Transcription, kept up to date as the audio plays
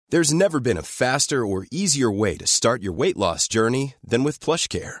There's never been a faster or easier way to start your weight loss journey than with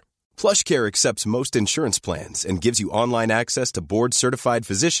PlushCare. PlushCare accepts most insurance plans and gives you online access to board-certified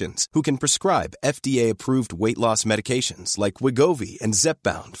physicians who can prescribe FDA-approved weight loss medications like Wegovy and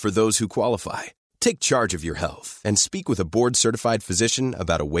Zepbound for those who qualify. Take charge of your health and speak with a board-certified physician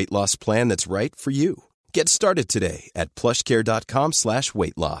about a weight loss plan that's right for you. Get started today at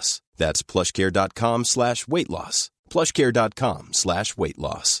plushcare.com/weight loss. That's plushcare.com/weight loss. plushcare.com/weight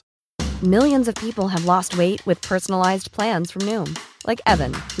loss. Millions of people have lost weight with personalized plans from Noom. Like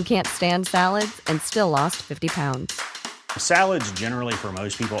Evan, who can't stand salads and still lost 50 pounds. Salads generally for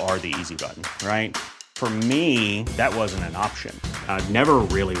most people are the easy button, right? For me, that wasn't an option. I never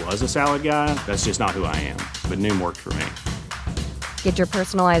really was a salad guy. That's just not who I am. But Noom worked for me. Get your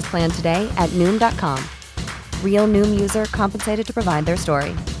personalized plan today at Noom.com. Real Noom user compensated to provide their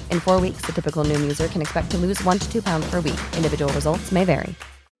story. In 4 weeks, the typical Noom user can expect to lose 1 to 2 pounds per week. Individual results may vary.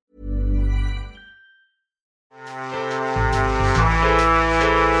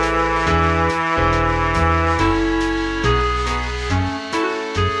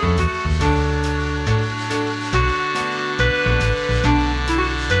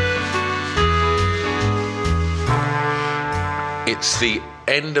 It's the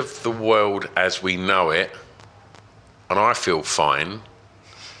end of the world as we know it, and I feel fine,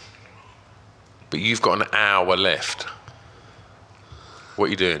 but you've got an hour left. What are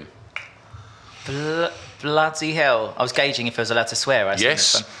you doing? Bloody hell. I was gauging if I was allowed to swear.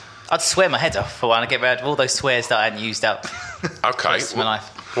 Yes. I'd swear my head off for one. I'd get rid of all those swears that I hadn't used up. Okay. For my life.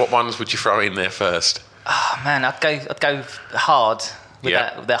 What ones would you throw in there first? Oh, man, I'd go hard. With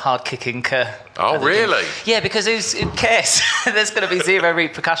that hard kicking Oh, really? Yeah, because who cares? There's going to be zero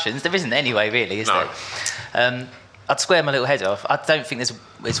repercussions. There isn't anyway, really, is there? I'd swear my little head off. I don't think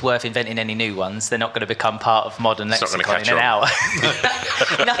it's worth inventing any new ones. They're not going to become part of modern lexicon in an hour.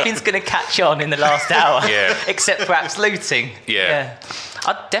 Nothing's going to catch on in the last hour, except perhaps looting. Yeah.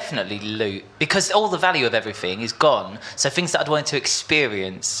 I'd definitely loot, because all the value of everything is gone. So things that I'd wanted to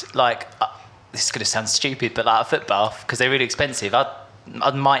experience, like, this is going to sound stupid, but like a foot bath, because they're really expensive,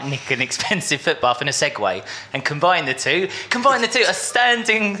 I might nick an expensive foot bath and a Segway and combine the two.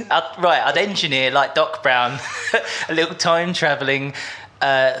 I'd engineer, like Doc Brown, a little time-travelling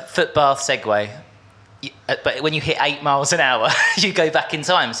foot bath Segway. But when you hit 8 miles an hour, you go back in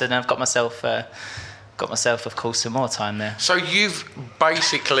time. So then I've got myself, of course, some more time there. So you've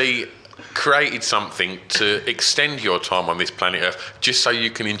basically created something to extend your time on this planet Earth just so you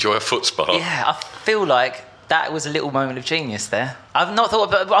can enjoy a foot spa. Yeah, I feel like that was a little moment of genius there. I've not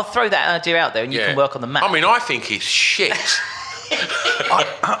thought, but I'll throw that idea out there and you can work on the map. I mean, I think it's shit.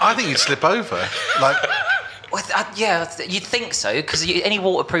 I think you'd slip over. Like, Well, yeah, you'd think so, because any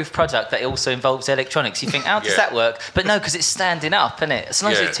waterproof product that also involves electronics, you think, how does that work? But no, because it's standing up, isn't it? As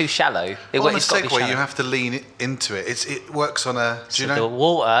long as it's too shallow. On a Segway, you have to lean into it. It works on a... Do you know? The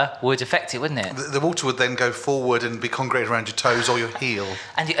water would affect it, wouldn't it? The water would then go forward and be congregated around your toes or your heel.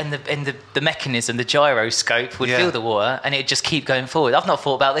 And the mechanism, the gyroscope, would feel the water, and it'd just keep going forward. I've not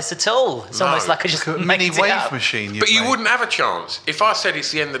thought about this at all. It's almost like I just a mini wave machine. But you wouldn't have a chance. If I said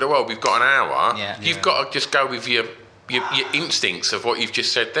it's the end of the world, we've got an hour, you've got to just go with your instincts of what you've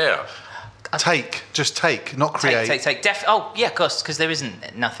just said there. Just take, not create. Take. Oh, yeah, of course, because there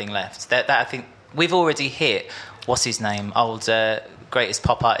isn't nothing left. That I think we've already hit, what's his name, greatest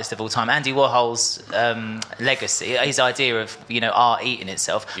pop artist of all time, Andy Warhol's legacy, his idea of, art eating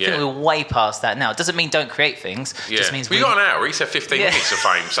itself. I think we're way past that now. It doesn't mean don't create things. It just means we got an hour. He said 15 minutes of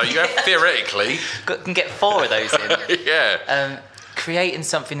fame, so you have theoretically... can get 4 of those in. Creating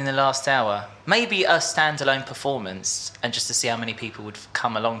something in the last hour. Maybe a standalone performance, and just to see how many people would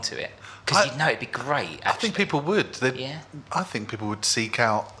come along to it. Because it'd be great, actually. I think people would. I think people would seek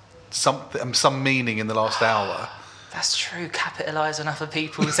out some meaning in the last hour. That's true. Capitalise on other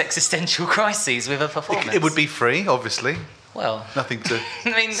people's existential crises with a performance. It would be free, obviously. Well... Nothing to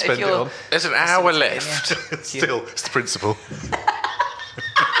spend it on. There's an hour left. Still, it's the principle.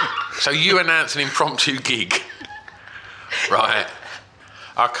 So you announce an impromptu gig. Right.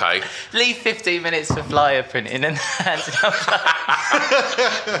 Okay. Leave 15 minutes for flyer printing and handing up.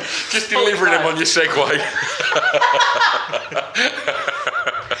 Just delivering them on your Segway.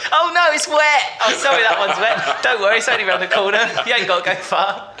 Oh no, it's wet. Oh, sorry, that one's wet. Don't worry, it's only around the corner. You ain't got to go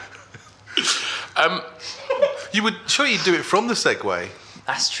far. You'd do it from the Segway.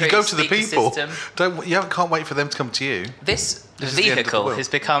 That's true. You go to the people. Can't wait for them to come to you. This vehicle has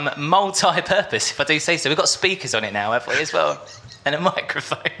become multi-purpose, if I do say so. We've got speakers on it now, have we, as well? And a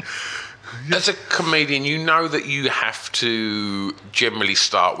microphone. As a comedian, you know that you have to generally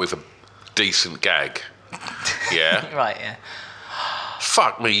start with a decent gag. Yeah? Right, yeah.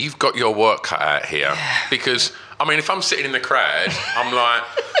 fuck me, you've got your work cut out here. Because, I mean, if I'm sitting in the crowd, I'm like,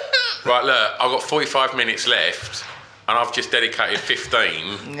 right, look, I've got 45 minutes left and I've just dedicated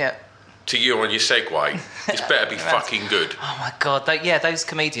 15 to you on your segue. It's better be fucking good. Oh, my God. Those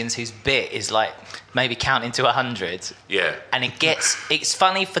comedians whose bit is like maybe counting to 100. Yeah. And it's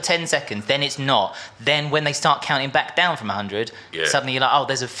funny for 10 seconds, then it's not. Then when they start counting back down from 100, suddenly you're like, oh,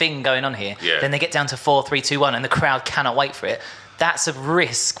 there's a thing going on here. Yeah. Then they get down to 4, 3, 2, 1, and the crowd cannot wait for it. That's a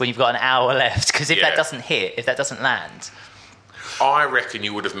risk when you've got an hour left, because if that doesn't hit, if that doesn't land... I reckon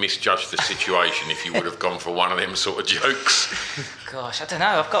you would have misjudged the situation if you would have gone for one of them sort of jokes. Gosh, I don't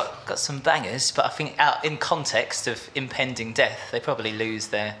know. I've got some bangers, but I think out in context of impending death, they probably lose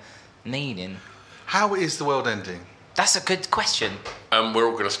their meaning. How is the world ending? That's a good question. We're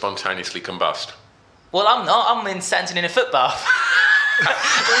all going to spontaneously combust. Well, I'm not. I'm standing in a foot bath.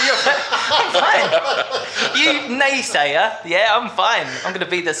 I'm fine. You naysayer, I'm fine. I'm going to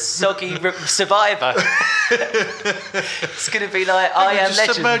be the soggy survivor. It's going to be like I am legend.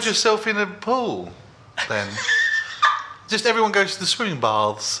 Just submerge yourself in a pool, then. Just everyone goes to the swimming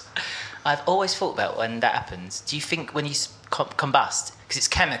baths. I've always thought about when that happens. Do you think when you combust, because it's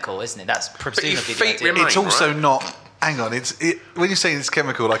chemical, isn't it? That's presumably the idea. It's also not. Hang on, when you're saying it's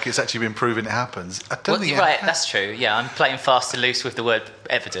chemical, like it's actually been proven it happens. I don't think right, that's true. Yeah, I'm playing fast and loose with the word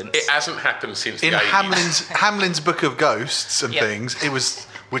evidence. It hasn't happened since the 80s. Hamlin's Book of Ghosts and things, it was,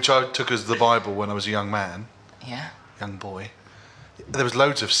 which I took as the Bible when I was a young man. Yeah. Young boy. There was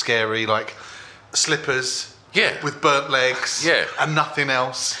loads of scary, like, slippers. Yeah. With burnt legs. Yeah. And nothing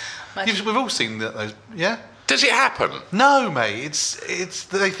else. We've all seen those, yeah? Does it happen? No, mate. It's.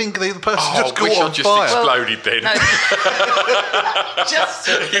 They think the person just caught on just fire. Exploded then. No. Just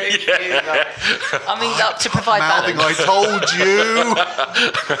to prove you. Like, I mean, to provide balance. I told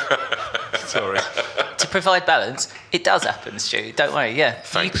you. Sorry. To provide balance, it does happen, Stu. Don't worry. Yeah.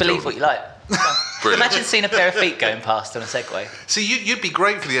 Thanks, you believe Jordan. what you like. Imagine seeing a pair of feet going past on a Segway. See, you'd be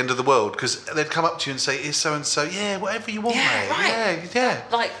great for the end of the world, because they'd come up to you and say, "Is so and so? Yeah, whatever you want, mate. Right. Yeah.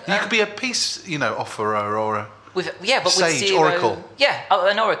 Like you could be a peace, offerer or a but sage, with zero, oracle. Yeah,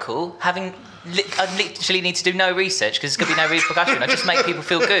 an oracle. I literally need to do no research because there's going to be no repercussion. I just make people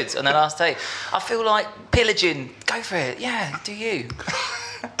feel good on the last day. I feel like pillaging. Go for it. Yeah, do you?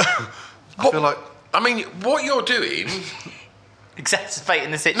 I mean, what you're doing.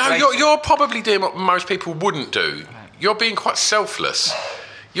 Exacerbating the situation. No, you're probably doing what most people wouldn't do. You're being quite selfless.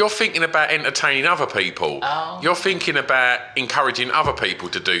 You're thinking about entertaining other people. Oh. You're thinking about encouraging other people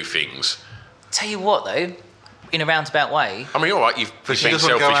to do things. Tell you what, though, in a roundabout way... I mean, all right, you've been selfish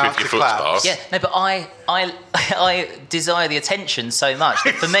with your foot spa. Yeah, no, but I desire the attention so much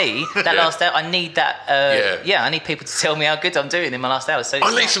that for me, that last hour, I need that... I need people to tell me how good I'm doing in my last hour. So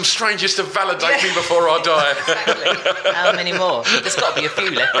I need some strangers to validate me before I die. Exactly. How many more? There's got to be a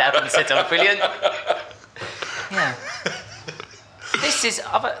few left that haven't said I'm brilliant. Yeah. This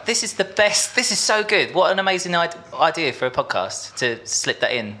is the best. This is so good. What an amazing idea for a podcast to slip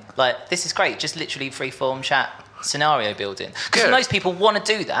that in. Like, this is great. Just literally free-form chat, scenario building. Because most people want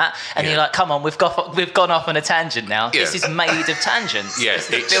to do that, and you're like, come on, we've gone off on a tangent now. Yeah. This is made of tangents. Yeah, it's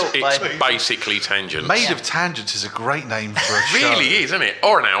basically tangents. Made of Tangents is a great name for a show. Really is, isn't it?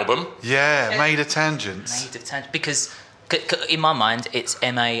 Or an album. Yeah, Made of Tangents. Made of Tangents. Because... in my mind, it's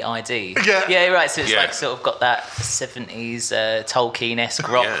MAID. Yeah, right. So it's like sort of got that 70s Tolkien-esque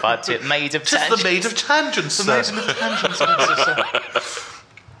rock vibe to it. Made of Tangents. Just the Made of Tangents. The Made of Tangents.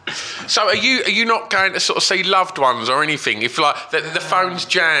 So are you not going to sort of see loved ones or anything? If like the phone's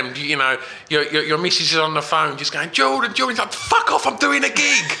jammed, your missus is on the phone, just going, Jordan's like, fuck off, I'm doing a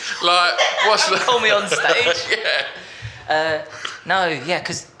gig. Like, what's the... Call me on stage.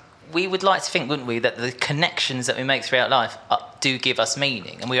 Because we would like to think, wouldn't we, that the connections that we make throughout life do give us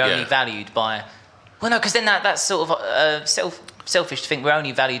meaning, and we're only valued by... Well, no, because then that's sort of selfish to think we're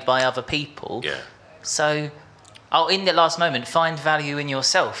only valued by other people. Yeah. So, in the last moment, find value in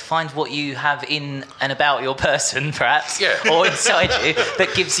yourself. Find what you have in and about your person, perhaps, or inside you,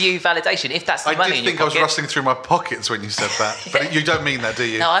 that gives you validation. If that's the money in your pocket... I was rustling through my pockets when you said that. But you don't mean that, do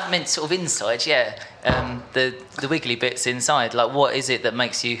you? No, I've meant sort of inside, the wiggly bits inside. Like, what is it that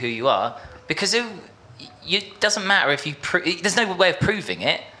makes you who you are? Because it doesn't matter if you... there's no way of proving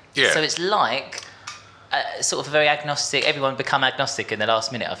it. Yeah. So it's like... sort of a very agnostic... Everyone become agnostic in the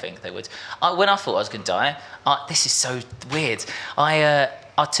last minute, I think they would. When I thought I was going to die... this is so weird.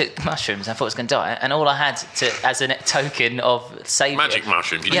 I took mushrooms. I thought I was going to die, and all I had as a token of saviour. Magic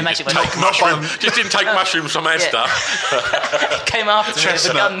mushroom. You magic just take mushroom. Just didn't take mushrooms from Asda. Came after me with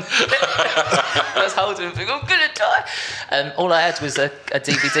a gun. I was holding him, thinking, I'm going to die. All I had was a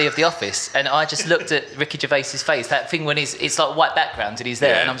DVD of The Office, and I just looked at Ricky Gervais's face. That thing when it's like white background, and he's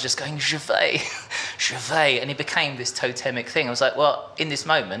there, and I was just going, Gervais, Gervais, and he became this totemic thing. I was like, well, in this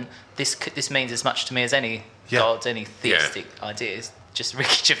moment, this means as much to me as any god, any theistic ideas. Just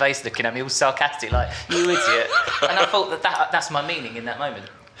Ricky Gervais looking at me all sarcastic, like, you idiot. And I thought that's my meaning in that moment.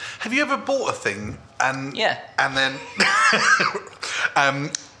 Have you ever bought a thing and then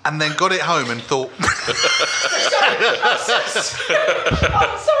and then got it home and thought I'm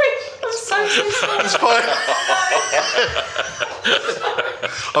sorry. I'm so sorry. It's fine.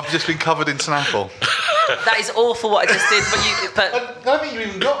 I've just been covered in Snapple. That is awful what I just did, but I don't think you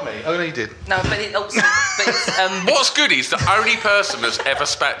even got me. Oh no, you did. No, but it also. What's good is the only person that's ever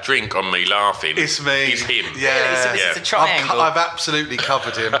spat drink on me laughing. It's me. Is him. Yeah, it's a triangle. I've absolutely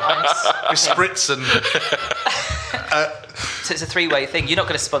covered him with spritz and. So it's a three-way thing. You're not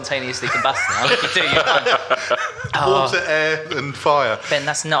going to spontaneously combust now. If you do, you can't. Water, air, and fire. Ben,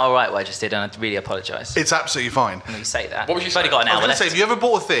 that's not all right what I just did, and I really apologise. It's absolutely fine. When you say that. What was you saying? You've only got an hour left. Have you ever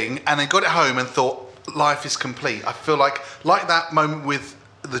bought a thing and then got it home and thought life is complete? I feel like that moment with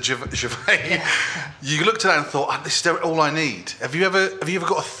the Gervais, you looked at that and thought, this is all I need. Have you ever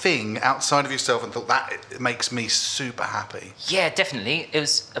got a thing outside of yourself and thought that it makes me super happy? Yeah, definitely. It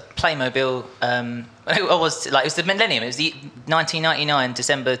was a Playmobil. It was the millennium. It was the 1999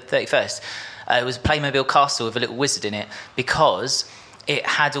 December 31st. It was a Playmobil castle with a little wizard in it because it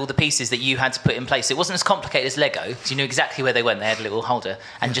had all the pieces that you had to put in place. It wasn't as complicated as Lego because you knew exactly where they went. They had a little holder,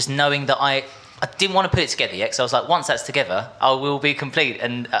 and just knowing that I didn't want to put it together yet, because I was like, once that's together, I will be complete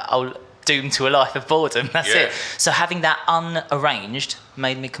and I'll doomed to a life of boredom. That's it. So having that unarranged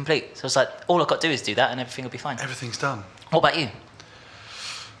made me complete. So I was like, all I've got to do is do that and everything will be fine. Everything's done. What about you?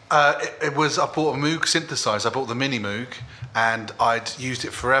 I bought a Moog synthesizer. I bought the Mini Moog, and I'd used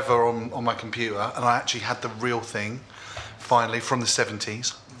it forever on my computer, and I actually had the real thing, finally, from the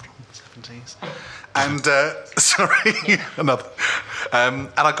 70s. And another. And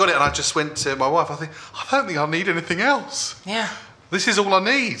I got it, and I just went to my wife. I don't think I need anything else. Yeah. This is all I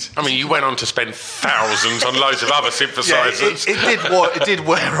need. I mean, you went on to spend thousands on loads of other synthesizers. It did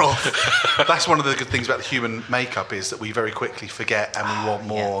wear off. That's one of the good things about the human makeup is that we very quickly forget and we want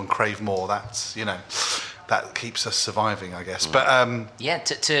more and crave more. That's that keeps us surviving, I guess. But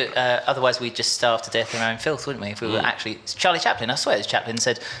otherwise we'd just starve to death in our own filth, wouldn't we? If we were actually Charlie Chaplin. I swear, Chaplin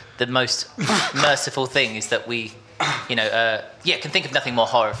said the most merciful thing is that we, can think of nothing more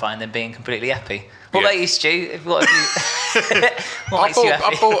horrifying than being completely happy. What about you, Stu? What makes you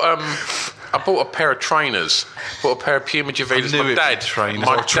happy? I bought a pair of trainers. Bought a pair of Puma Javilas.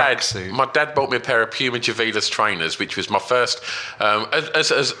 My dad bought me a pair of Puma Javilas trainers, which was my first.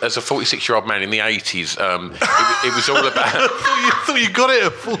 As a 46-year-old man in the 80s, it was all about. I thought you got it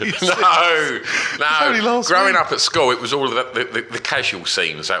at 46. No. Growing up at school, it was all the casual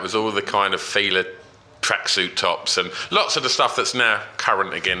scenes. That was all the kind of Fila tracksuit tops and lots of the stuff that's now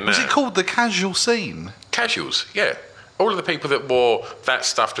current again now. Was it called the casual scene? Casuals, yeah. All of the people that wore that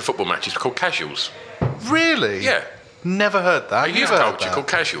stuff to football matches were called casuals. Really? Yeah. Never heard that. A youth culture called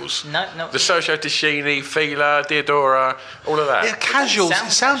casuals. No. The Sergio Tacchini, Fila, Diodora, all of that. Yeah, casuals.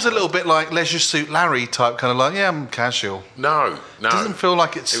 It sounds a little bit like Leisure Suit Larry type, kind of like, yeah, I'm casual. No. It doesn't feel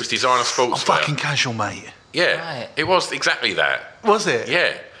like it's... It was designer sportswear. I'm fucking casual, mate. Yeah. Right. It was exactly that. Was it?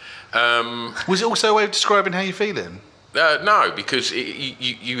 Yeah. Was it also a way of describing how you're feeling? No, because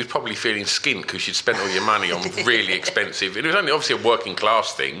you were probably feeling skint because you'd spent all your money on really expensive... It was only obviously a working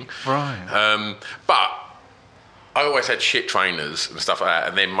class thing. Right. But I always had shit trainers and stuff like that,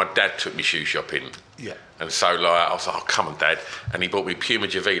 and then my dad took me shoe shopping. Yeah. And so I was like, oh, come on, Dad. And he bought me Puma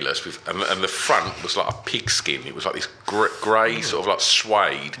Javilas, and the front was like a pigskin. It was like this grey sort of like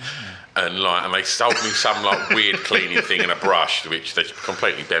suede. And they sold me some like weird cleaning thing and a brush, which they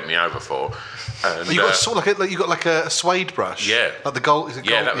completely bent me over for. And you got sort of like a suede brush. Yeah, like the gold. Is it gold?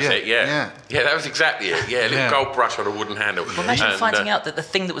 Yeah, that was it. Yeah, that was exactly it. Yeah, a little gold brush on a wooden handle. Well, imagine finding out that the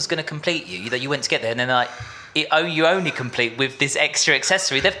thing that was going to complete you, that you went to get there, and then you only complete with this extra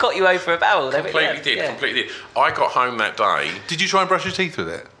accessory. They've got you over a barrel. Completely did. I got home that day. Did you try and brush your teeth with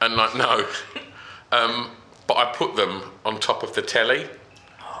it? And no, but I put them on top of the telly.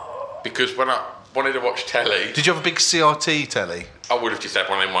 Because when I wanted to watch telly... Did you have a big CRT telly? I would have just had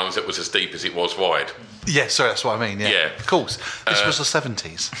one of them ones that was as deep as it was wide. Yeah, sorry, that's what I mean, yeah. Of course. This was the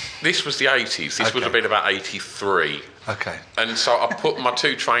 70s. This was the 80s. This would have been about 83. Okay. And so I put my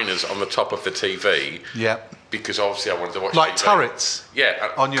two trainers on the top of the TV. Yep. because obviously I wanted to watch like TV. turrets. Yeah,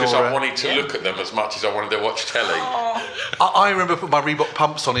 because I wanted to look at them as much as I wanted to watch telly. I remember putting my Reebok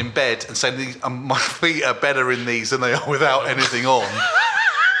pumps on in bed and saying my feet are better in these than they are without anything on.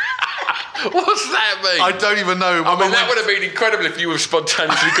 What's that mean? I don't even know. I mean, that would have been incredible if you were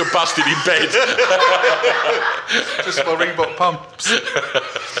spontaneously combusted in bed. Just my Reebok pumps.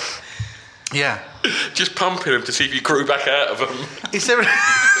 Yeah. Just pumping them to see if you grew back out of them. Is there...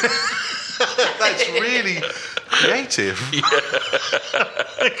 That's really creative.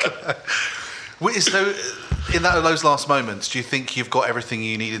 So, in those last moments, do you think you've got everything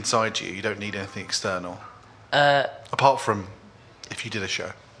you need inside you? You don't need anything external? Apart from if you did a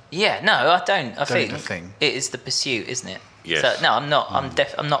show. Yeah, no, I don't. I think need a thing. It is the pursuit, isn't it? Yes. So, no, I'm not.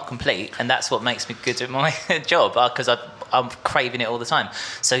 I'm not complete, and that's what makes me good at my job because I'm craving it all the time.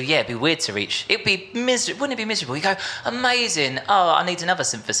 So yeah, it'd be weird to reach. It'd be miserable. Wouldn't it be miserable? You go, amazing. Oh, I need another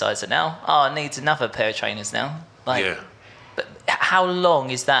synthesizer now. Oh, I need another pair of trainers now. Like, yeah. But how long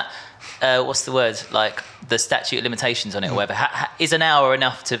is that? What's the word? Like the statute of limitations on it, or whatever. Is an hour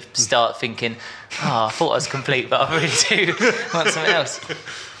enough to start thinking? Oh, I thought I was complete, but I really do want something else.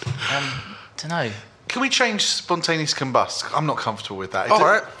 Don't know. Can we change spontaneous combust? I'm not comfortable with that.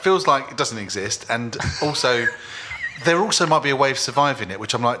 It feels like it doesn't exist, and also there also might be a way of surviving it,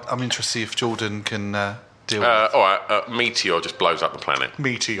 which I'm interested if Jordan can deal with. All right, meteor just blows up the planet.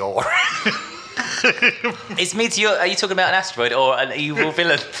 Meteor. Is Meteor? Are you talking about an asteroid or an evil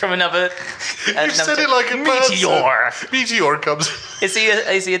villain from another? You said it like a Meteor. Person. Meteor comes. Is he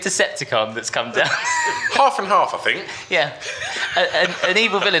a Decepticon that's come down? Half and half, I think. Yeah, an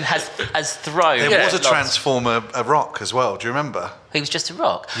evil villain has thrown. There was a Transformer, a rock as well. Do you remember? He was just a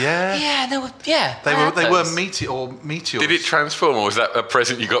rock. Yeah. Yeah, They were meteors. Did it transform, or was that a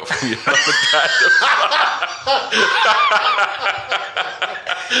present you got from your mum and dad?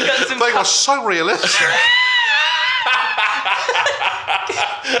 They were so realistic.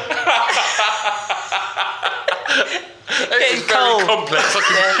 It's very complex. I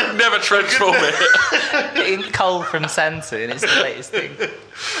could never transform it. Getting coal from Santa, and it's the latest thing.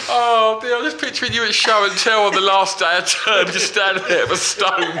 Oh dear, I'm just picturing you at show and tell on the last day of term, just standing there with a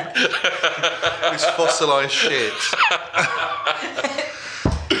stone. This fossilised shit.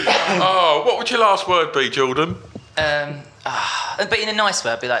 Oh, what would your last word be, Jordan? But in a nice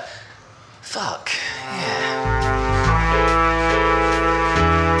way, I'd be like, fuck, yeah.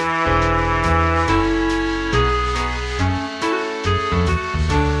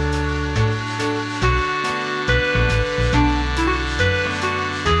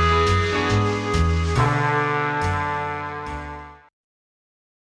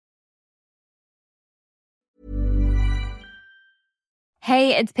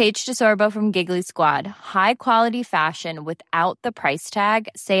 Hey, it's Paige DeSorbo from Giggly Squad. High quality fashion without the price tag.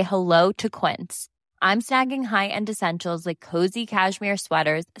 Say hello to Quince. I'm snagging high-end essentials like cozy cashmere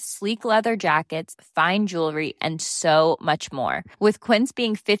sweaters, sleek leather jackets, fine jewelry, and so much more. With Quince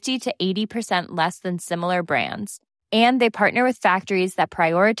being 50 to 80% less than similar brands. And they partner with factories that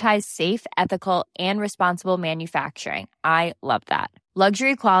prioritize safe, ethical, and responsible manufacturing. I love that.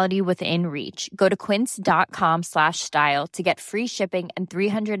 Luxury quality within reach. Go to quince.com/style to get free shipping and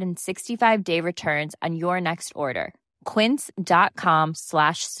 365-day returns on your next order.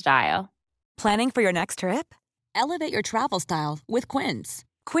 Quince.com/style. Planning for your next trip? Elevate your travel style with Quince.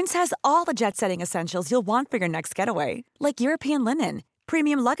 Quince has all the jet-setting essentials you'll want for your next getaway, like European linen,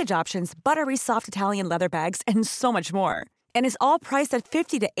 premium luggage options, buttery soft Italian leather bags, and so much more. And is all priced at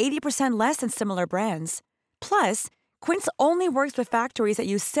 50 to 80% less than similar brands. Plus, Quince only works with factories that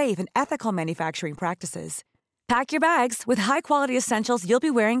use safe and ethical manufacturing practices. Pack your bags with high-quality essentials you'll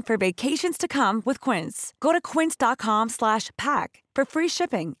be wearing for vacations to come with Quince. Go to quince.com/pack for free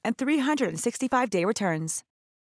shipping and 365-day returns.